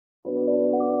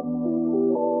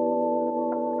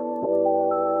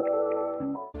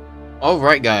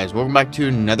Alright guys, welcome back to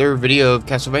another video of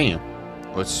Castlevania.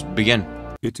 Let's begin.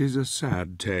 It is a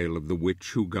sad tale of the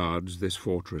witch who guards this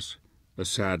fortress. A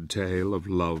sad tale of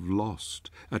love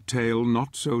lost. A tale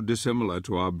not so dissimilar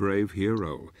to our brave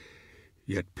hero.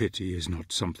 Yet pity is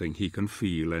not something he can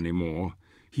feel anymore.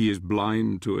 He is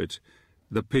blind to it.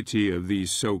 The pity of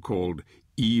these so-called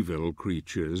evil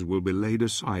creatures will be laid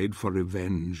aside for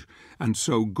revenge. And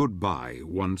so goodbye,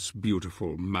 once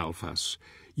beautiful Malphas.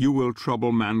 You will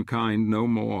trouble mankind no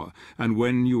more, and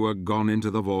when you are gone into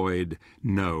the void,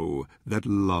 know that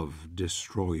love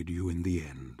destroyed you in the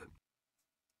end.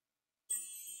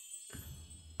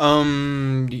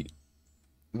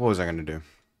 What was I gonna do?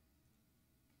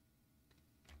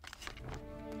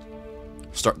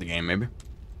 Start the game, maybe.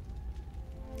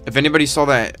 If anybody saw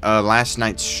that last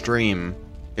night's stream,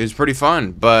 it was pretty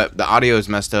fun, but the audio is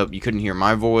messed up. You couldn't hear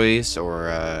my voice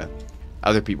or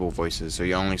other people's voices, so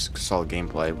you only saw the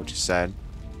gameplay, which is sad.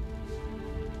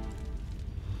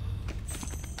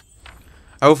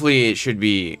 Hopefully it should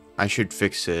be, I should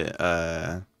fix it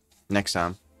next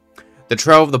time. The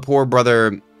trail of the poor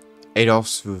brother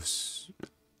Adolphus,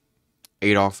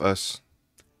 I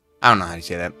don't know how to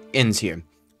say that, ends here.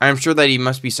 I am sure that he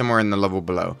must be somewhere in the level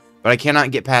below, but I cannot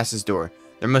get past his door.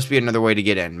 There must be another way to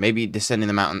get in. Maybe descending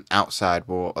the mountain outside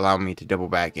will allow me to double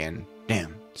back in.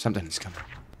 Damn, something is coming.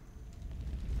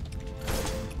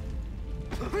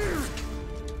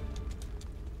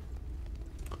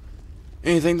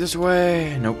 Anything this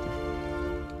way? Nope.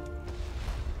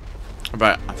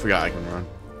 But I forgot I can run.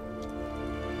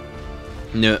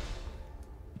 No.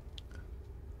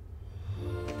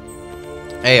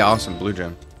 Hey, awesome, blue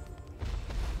gem.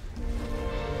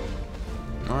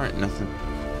 Alright, nothing.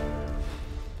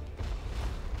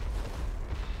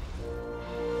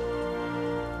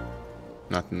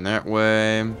 Nothing that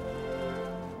way.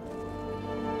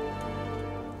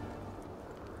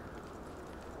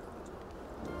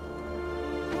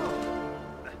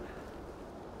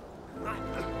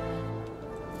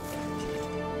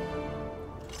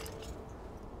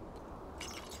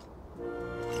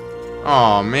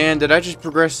 Oh man, did I just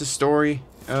progress the story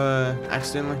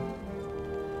accidentally?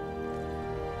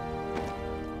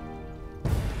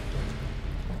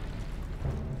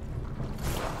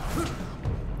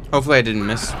 Hopefully I didn't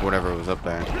miss whatever was up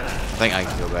there. I think I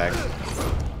can go back.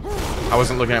 I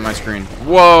wasn't looking at my screen.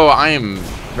 Whoa, I am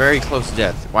very close to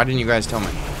death. Why didn't you guys tell me?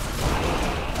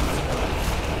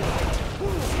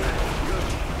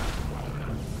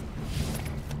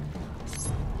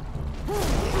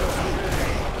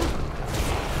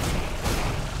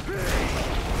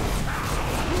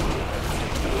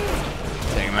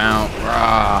 Take him out.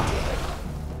 Rah.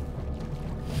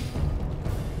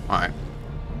 Alright.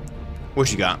 What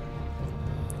you got?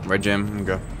 Red gem,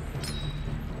 go.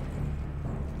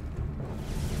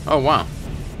 Oh wow.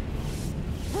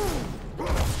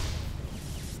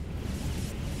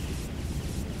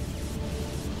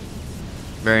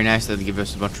 Very nice that they give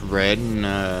us a bunch of red and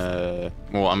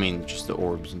well, I mean just the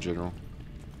orbs in general.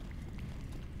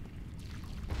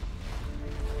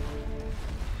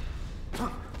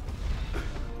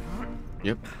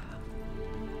 Yep.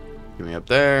 Get me up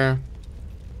there.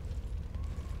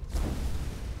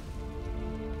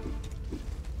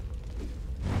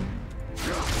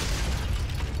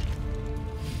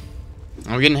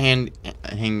 I'm getting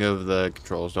hang of the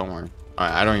controls, don't worry.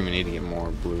 Alright, I don't even need to get more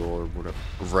blue orb, whatever,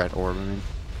 red orb, I mean.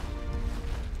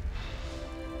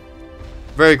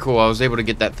 Very cool, I was able to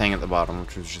get that thing at the bottom,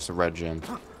 which was just a red gem.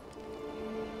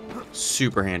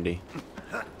 Super handy.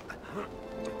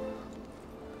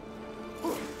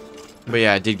 But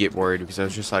yeah, I did get worried because I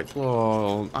was just like,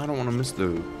 well, I don't want to miss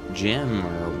the gem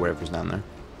or whatever's down there.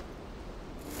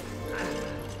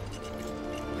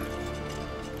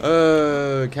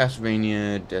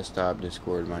 Castlevania, desktop,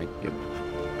 Discord, mic, yep.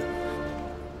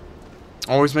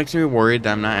 Always makes me worried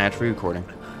that I'm not actually recording.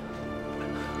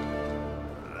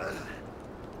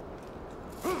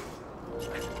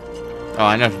 Oh,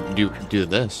 I know how to do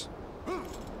this.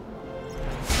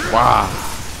 Wow.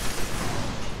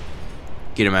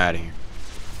 Get him out of here.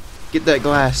 Get that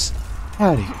glass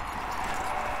out of here.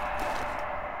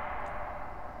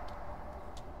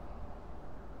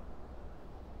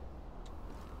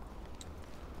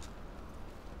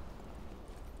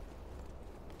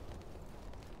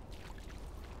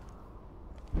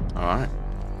 Alright.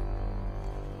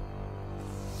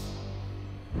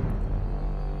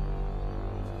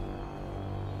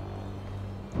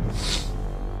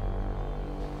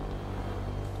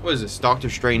 What is this? Doctor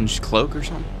Strange's cloak or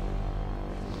something?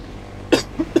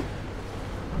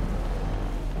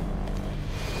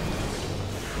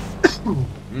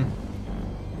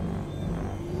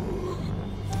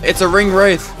 It's a ring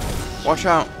wraith. Watch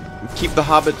out. Keep the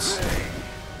hobbits.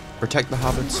 Protect the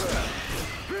hobbits.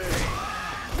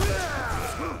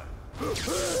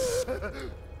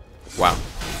 Wow.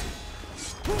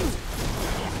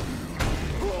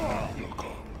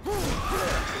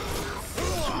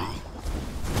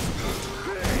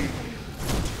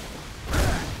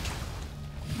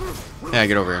 Yeah,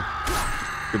 get over here.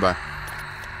 Goodbye.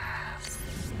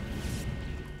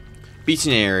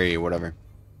 Beatinary, whatever.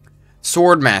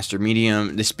 Swordmaster,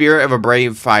 medium. The spirit of a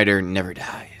brave fighter never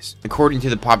dies, according to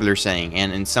the popular saying,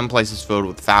 and in some places filled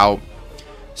with foul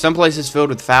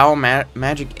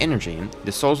magic energy,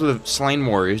 the souls of the slain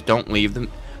warriors don't leave the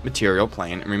material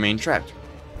plane and remain trapped.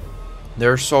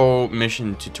 Their sole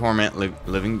mission to torment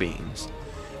living beings.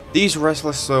 These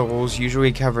restless souls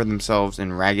usually cover themselves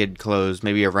in ragged clothes,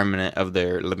 maybe a remnant of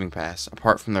their living past.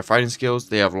 Apart from their fighting skills,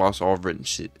 they have lost all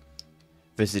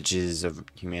vestiges of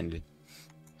humanity.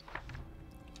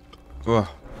 Ugh.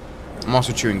 I'm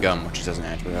also chewing gum, which doesn't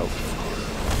actually help.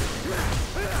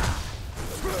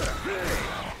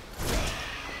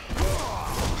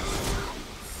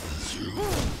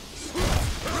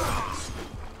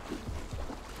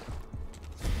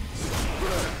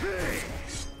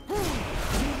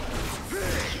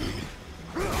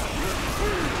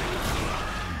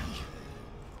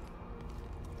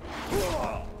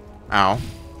 Ow.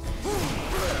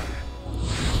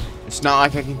 It's not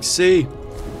like I can see.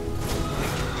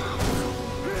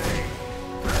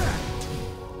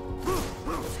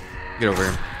 Get over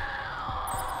here.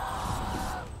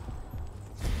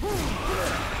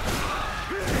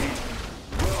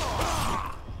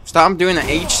 Stop doing that.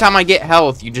 Each time I get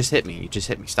health, you just hit me. You just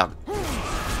hit me. Stop it.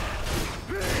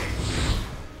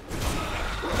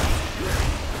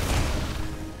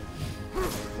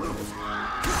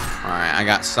 Alright, I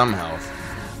got some health.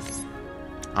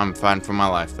 I'm fighting for my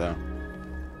life, though.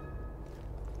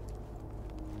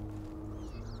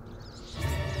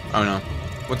 Oh no.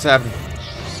 What's happening?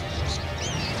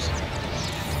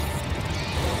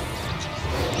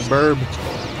 Burb.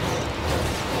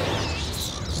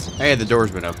 Hey, the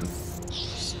door's been open.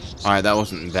 Alright, that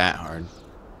wasn't that hard.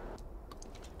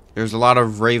 There's a lot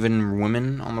of raven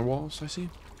women on the walls, I see.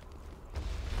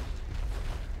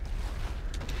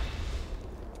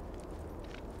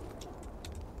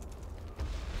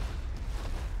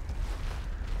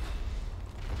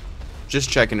 Just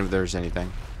checking if there's anything.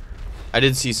 I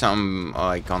did see something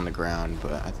like on the ground,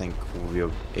 but I think we'll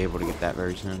be able to get that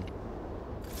very soon.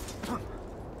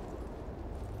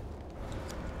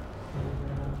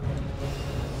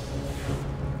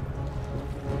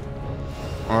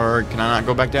 Or can I not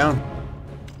go back down?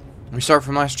 Let me start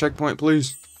from last checkpoint,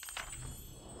 please.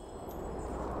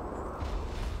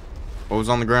 What was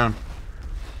on the ground?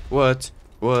 What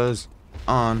was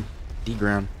on the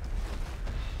ground?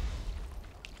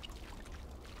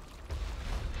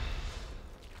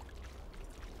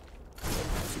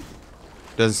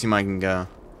 Doesn't seem like I can go.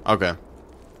 Okay. Alright,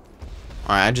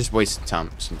 I just wasted some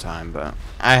time, but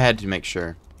I had to make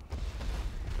sure.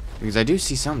 Because I do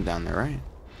see something down there, right?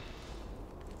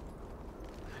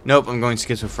 Nope, I'm going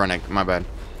schizophrenic. My bad.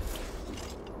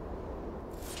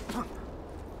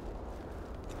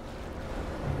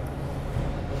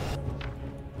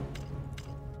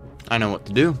 I know what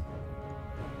to do.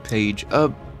 Page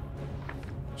up.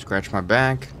 Scratch my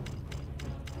back.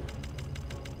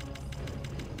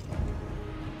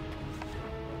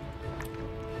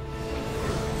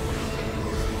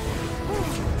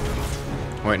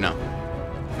 Wait, no.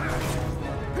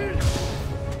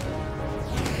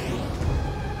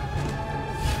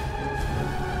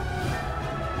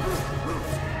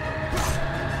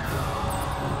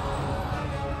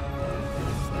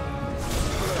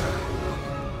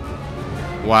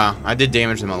 Wow, I did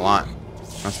damage them a lot.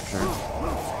 That's for sure.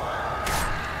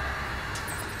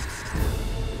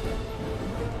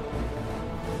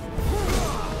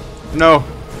 No.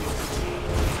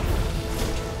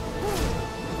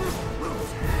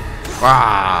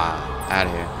 Wow, out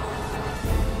of here.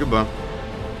 Goodbye.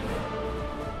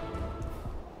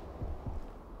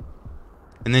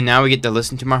 And then now we get to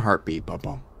listen to my heartbeat, bum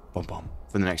bum bum bum,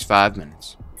 for the next 5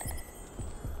 minutes.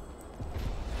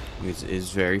 It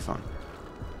is very fun.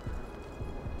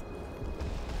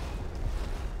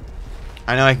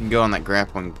 I know I can go on that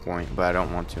grappling point, but I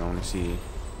don't want to. I want to see.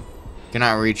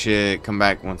 Cannot reach it. Come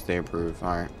back once they approve.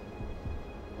 Alright.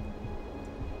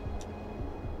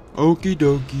 Okie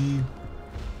dokie.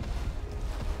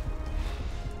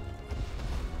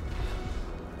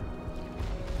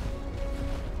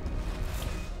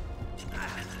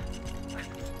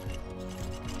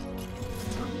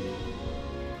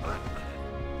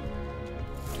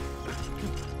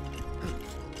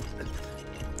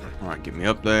 Alright, get me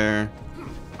up there.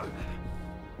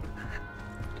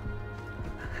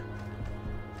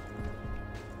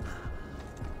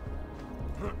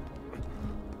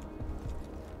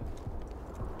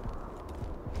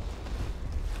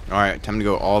 Alright, time to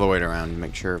go all the way around to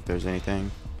make sure if there's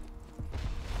anything.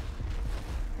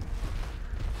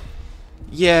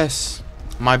 Yes,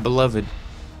 my beloved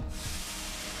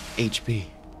HP.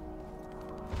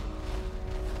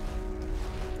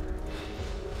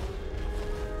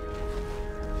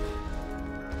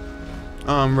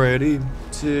 I'm ready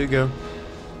to go.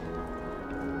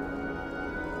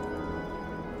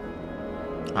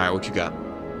 Alright, what you got?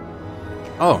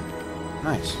 Oh,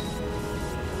 nice.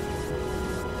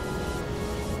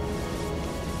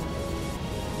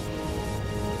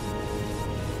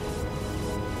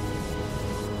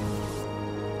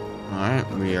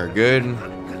 Alright, we are good.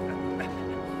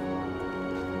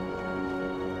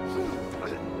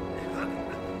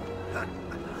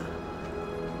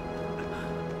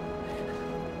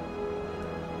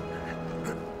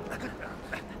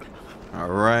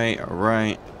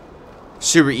 Alright.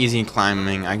 Super easy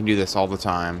climbing. I can do this all the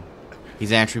time.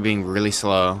 He's actually being really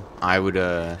slow. I would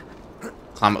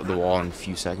climb up the wall in a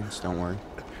few seconds, don't worry.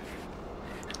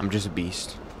 I'm just a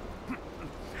beast.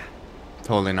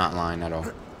 Totally not lying at all.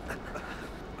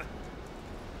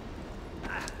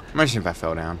 Imagine if I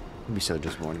fell down. It'd be so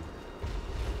disappointing.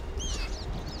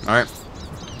 Alright.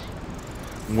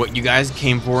 What you guys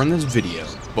came for in this video.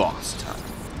 Boss time.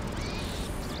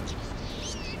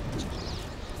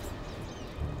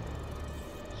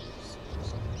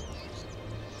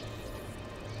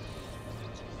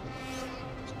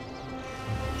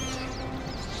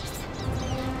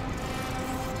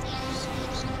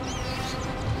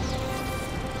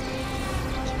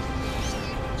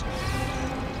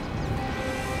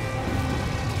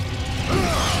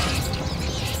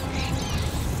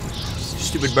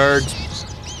 Stupid birds.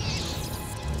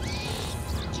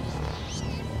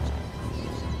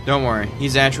 Don't worry,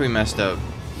 he's actually messed up,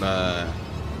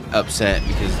 upset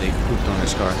because they pooped on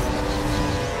his car.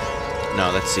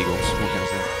 No, that's seagulls. What can I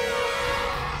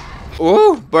say?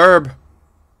 Ooh, burb.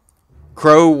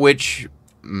 Crow, witch,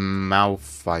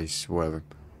 malfice, whatever.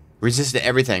 Resisted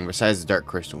everything besides the dark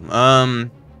crystal.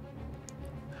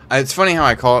 It's funny how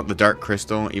I call it the dark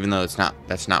crystal, even though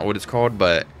that's not what it's called,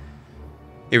 but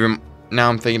even now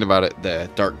I'm thinking about it, the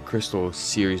Dark Crystal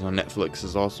series on Netflix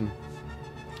is awesome.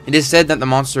 It is said that the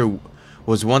monster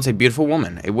was once a beautiful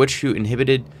woman, a witch who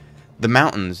inhabited the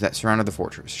mountains that surrounded the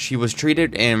fortress. She was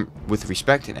treated with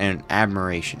respect and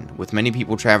admiration, with many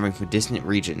people traveling from distant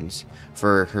regions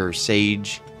for her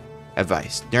sage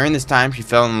advice. During this time, she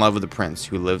fell in love with the prince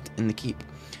who lived in the keep.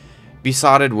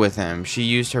 Besotted with him, she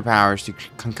used her powers to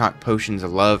concoct potions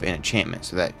of love and enchantment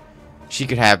so that she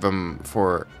could have them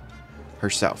for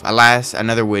herself. Alas,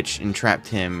 another witch entrapped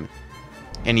him,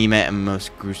 and he met a most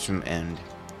gruesome end.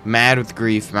 Mad with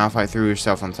grief, Malphite threw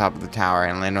herself on top of the tower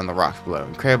and landed on the rocks below.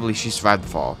 Incredibly, she survived the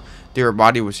fall, though her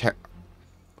body was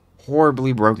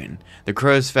horribly broken. The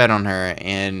crows fed on her,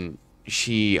 and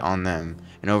she on them,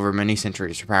 and over many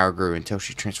centuries her power grew until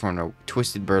she transformed a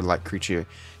twisted bird-like creature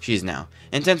she is now,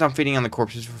 intent on feeding on the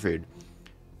corpses for food.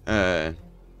 Her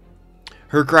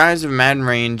cries of maddened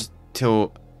rage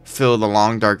till fill the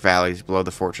long dark valleys below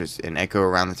the fortress and echo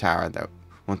around the tower that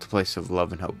went to place of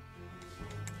love and hope.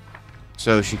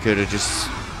 So she could have just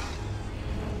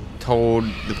told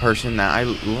the person that I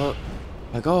love,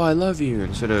 like, oh, I love you,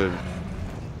 instead of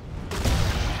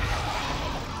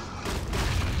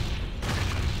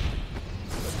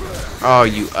oh,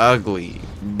 you ugly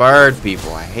bird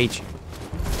people, I hate you.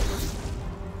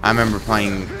 I remember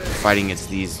fighting against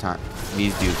these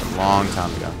dudes a long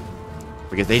time ago.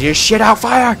 Because they just shit out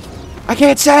fire! I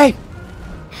can't say!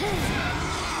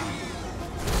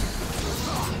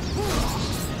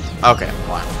 Okay,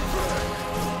 wow.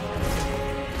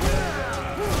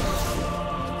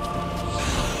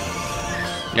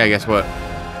 Yeah, guess what?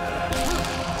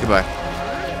 Goodbye.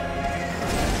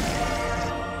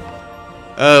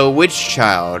 Witch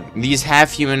child. These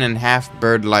half-human and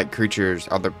half-bird-like creatures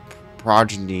are the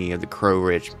progeny of the Crow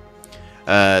Ridge.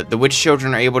 The witch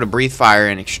children are able to breathe fire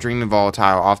and extremely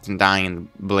volatile, often dying in the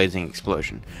blazing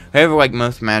explosion. However, like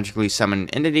most magically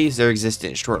summoned entities, their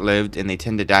existence is short-lived, and they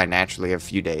tend to die naturally a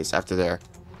few days after their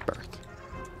birth.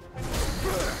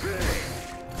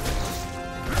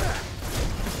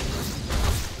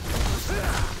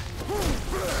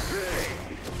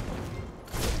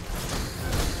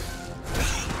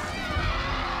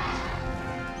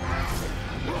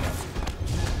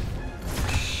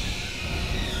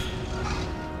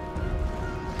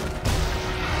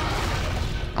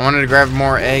 I wanted to grab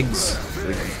more eggs for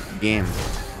the game.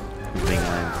 Being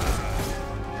lame.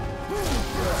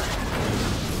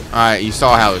 Alright, you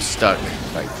saw how it was stuck.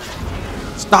 Like,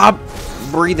 stop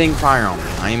breathing fire on me.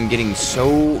 I am getting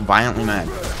so violently mad.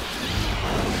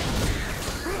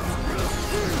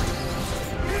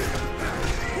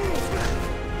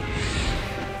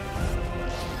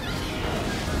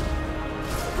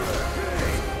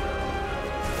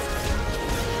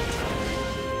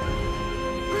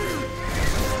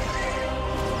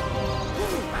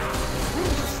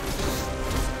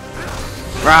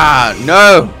 Rah,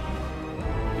 no!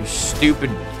 You stupid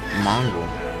Mongol.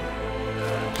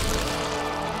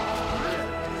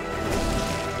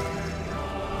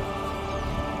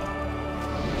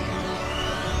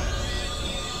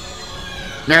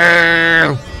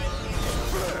 No!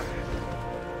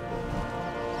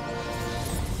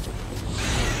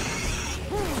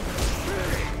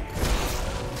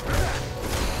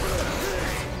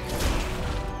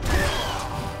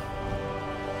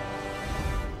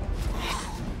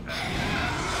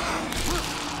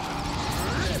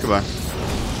 Goodbye.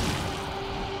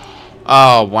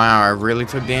 Oh, wow. I really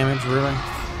took damage? Really?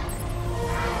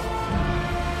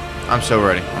 I'm so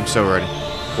ready. I'm so ready.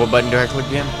 What button do I click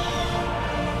again?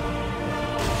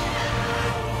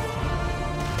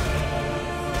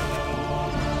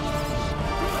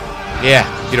 Yeah,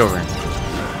 get over here.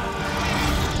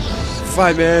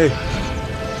 Fight me!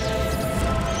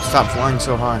 Stop flying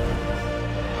so high.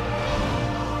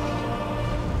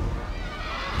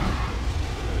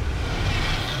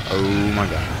 Oh my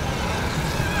god.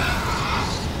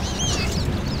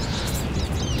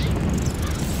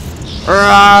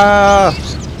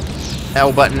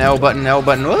 L button, L button, L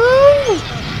button. Woo!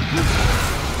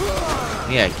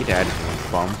 Yeah, get out of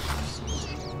here, bum.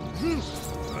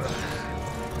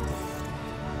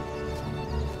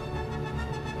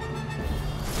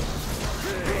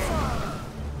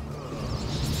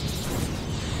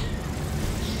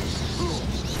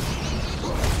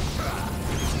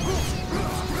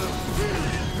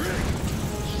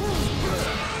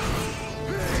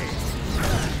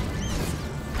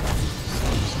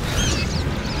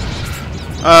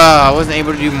 I wasn't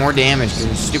able to do more damage to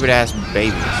these stupid ass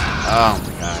babies. Oh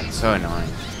my god, it's so annoying.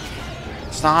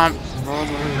 Stop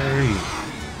bothering me.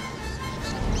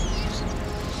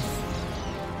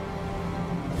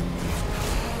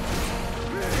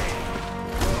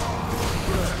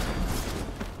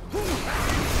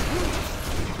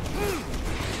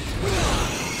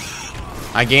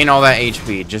 I gain all that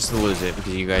HP just to lose it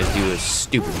because you guys do this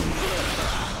stupid.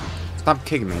 Stop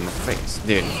kicking me in the face,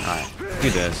 dude. Alright, do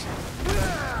this.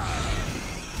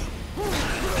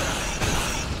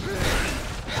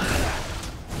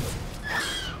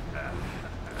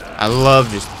 I love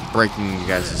just breaking you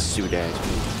guys' stupid ass.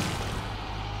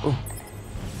 Oh.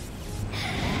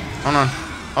 Hold on.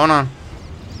 Hold on.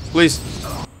 Please.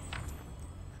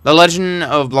 The legend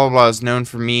of blah blah is known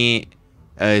to me,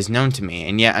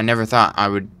 and yet I never thought I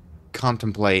would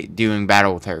contemplate doing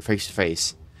battle with her face to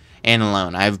face and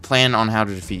alone. I have a plan on how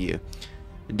to defeat her.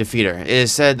 It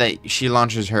is said that she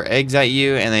launches her eggs at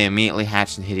you, and they immediately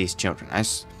hatch into hideous children. I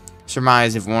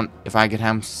surmise if I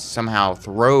could somehow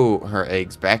throw her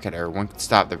eggs back at her, one could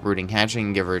stop the brooding hatching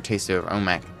and give her a taste of her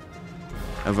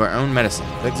own medicine.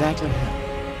 But exactly how?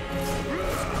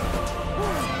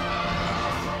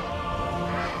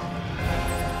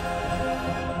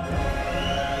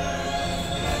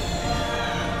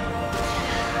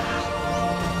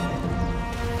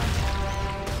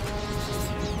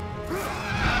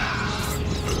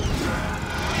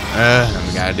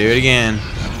 We gotta do it again.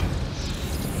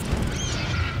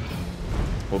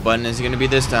 What button is it gonna be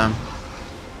this time?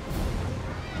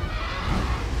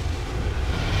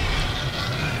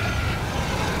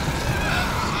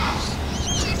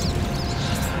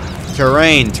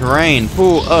 Terrain, terrain,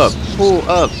 pull up,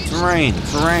 terrain,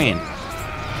 terrain.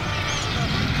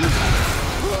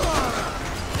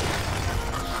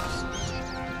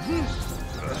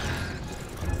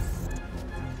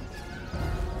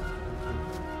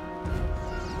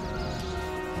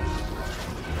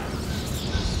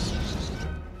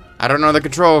 I don't know the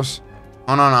controls.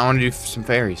 Hold on, I want to do some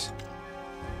fairies.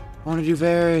 I want to do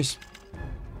fairies.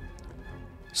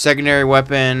 Secondary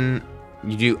weapon,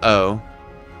 you do O.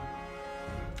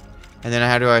 And then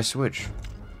how do I switch?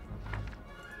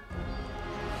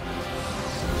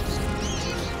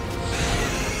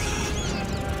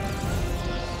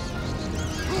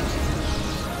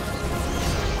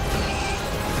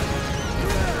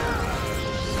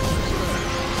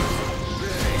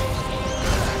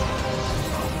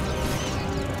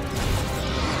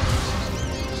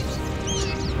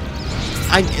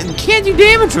 I can't do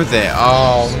damage with it.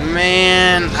 Oh,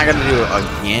 man. I gotta do it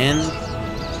again.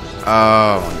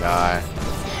 Oh, my God.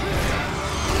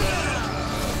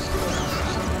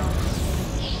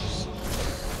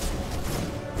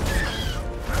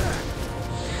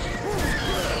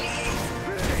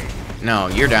 No,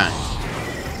 you're dying.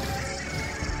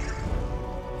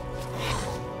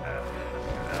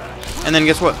 And then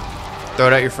guess what? Throw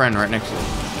it at your friend right next to you.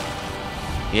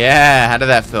 Yeah, how did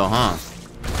that feel, huh?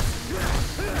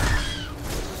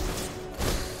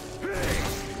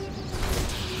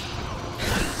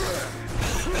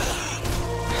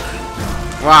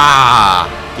 Wow!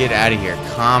 Get out of here.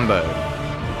 Combo.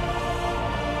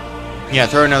 Yeah,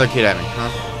 throw another kid at me,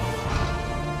 huh?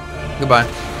 Goodbye.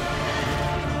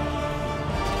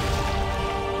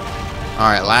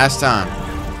 Alright, last time.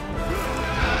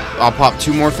 I'll pop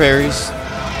 2 more fairies.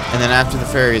 And then after the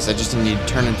fairies, I just need to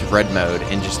turn into red mode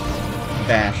and just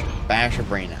bash her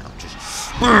brain out.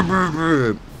 Just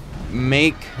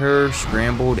make her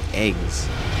scrambled eggs.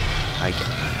 Like,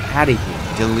 out of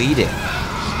here. Delete it.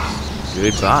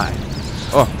 Goodbye.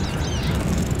 Oh.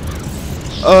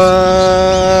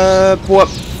 Pull up.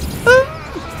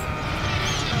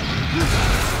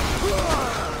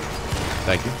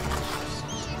 Thank you.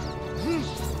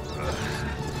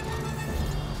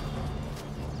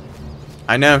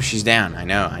 I know she's down. I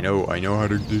know how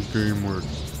this game works.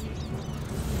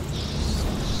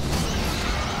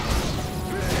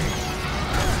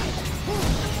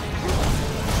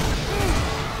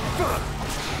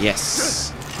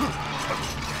 Yes.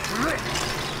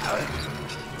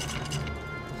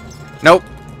 Nope.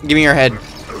 Give me your head.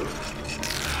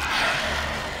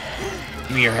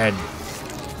 Give me your head.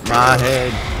 My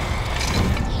head.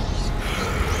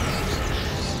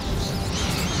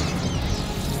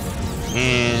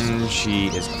 And she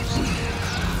is gone.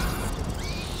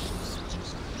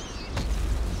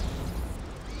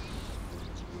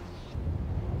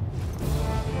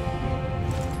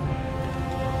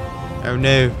 Oh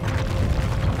no.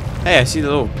 Hey, I see the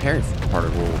little parry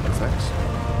particle effects.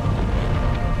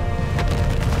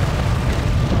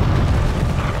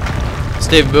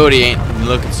 Stability ain't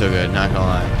looking so good, not gonna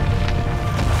lie.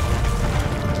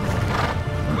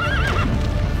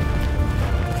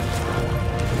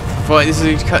 I feel like this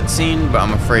is a cutscene, but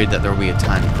I'm afraid that there will be a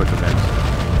time quick event.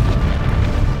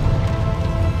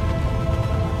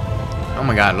 Oh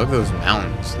my god, look at those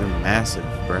mountains. They're massive,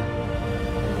 bro.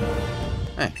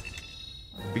 Hey.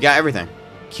 We got everything.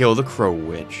 Kill the Crow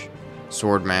Witch.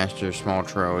 Sword Master, small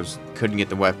trolls. Couldn't get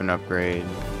the weapon upgrade.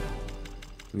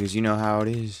 Because you know how it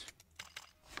is.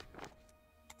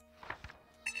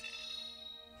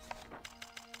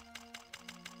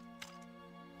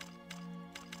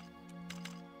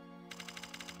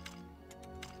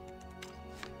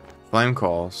 Flame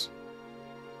calls.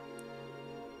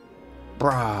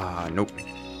 Brah, nope.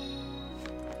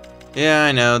 Yeah,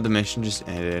 I know, the mission just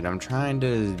ended. I'm trying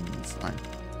to find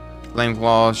Flame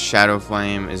Claws, Shadow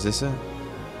Flame. Is this it?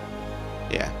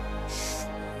 Yeah.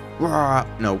 Brah,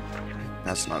 nope.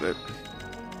 That's not it.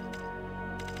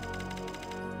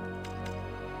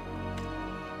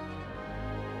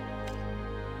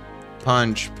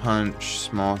 Punch, punch,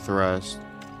 small thrust.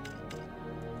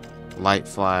 Light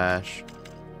flash.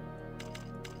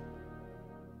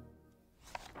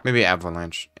 Maybe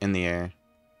avalanche in the air.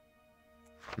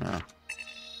 No.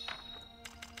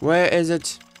 Where is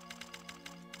it?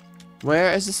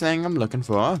 Where is the thing I'm looking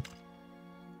for?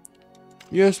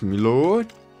 Yes, my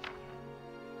lord.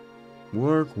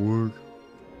 Work, work.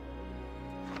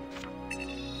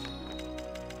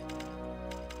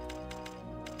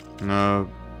 No.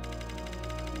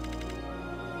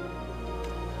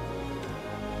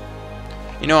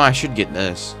 You know, I should get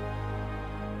this.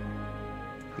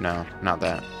 No, not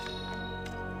that.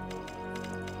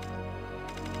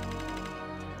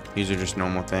 These are just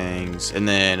normal things. And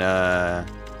then, oh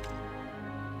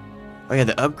yeah,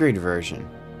 the upgrade version.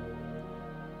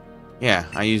 Yeah,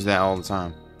 I use that all the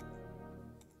time.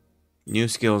 New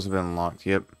skills have been unlocked,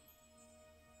 yep.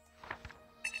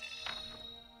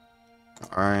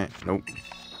 Alright, nope.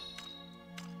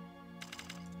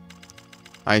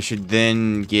 I should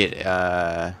then get,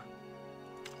 a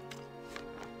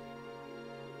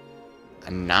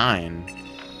 9.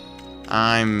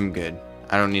 I'm good.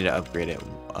 I don't need to upgrade it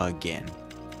again.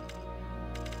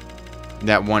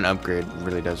 That one upgrade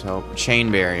really does help.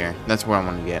 Chain barrier. That's what I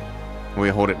want to get. Where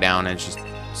you hold it down and it just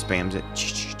spams it.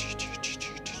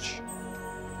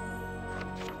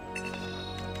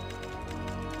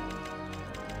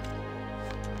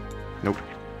 Nope.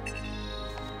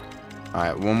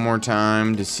 Alright, one more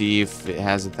time to see if it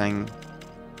has a thing.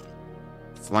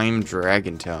 Flame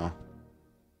Dragon Tail.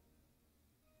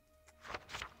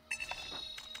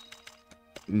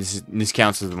 This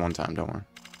counts as the one time, don't worry.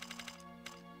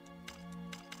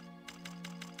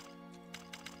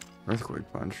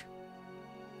 Earthquake Punch.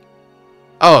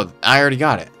 Oh, I already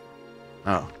got it.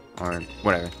 Oh, or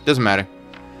whatever. Doesn't matter.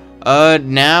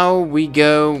 Now we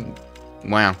go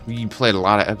Wow, you played a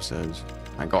lot of episodes.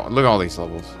 My God, look at all these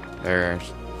levels.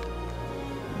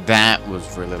 That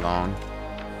was really long.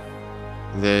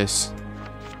 This.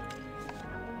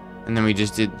 And then we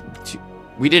just did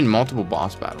we did multiple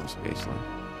boss battles, basically.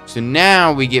 So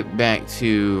now we get back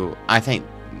to, I think,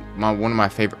 one of my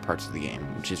favorite parts of the game,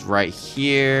 which is right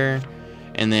here.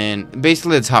 And then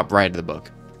basically the top right of the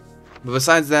book. But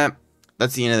besides that,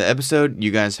 that's the end of the episode.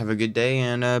 You guys have a good day,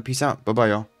 and peace out. Bye-bye,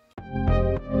 y'all.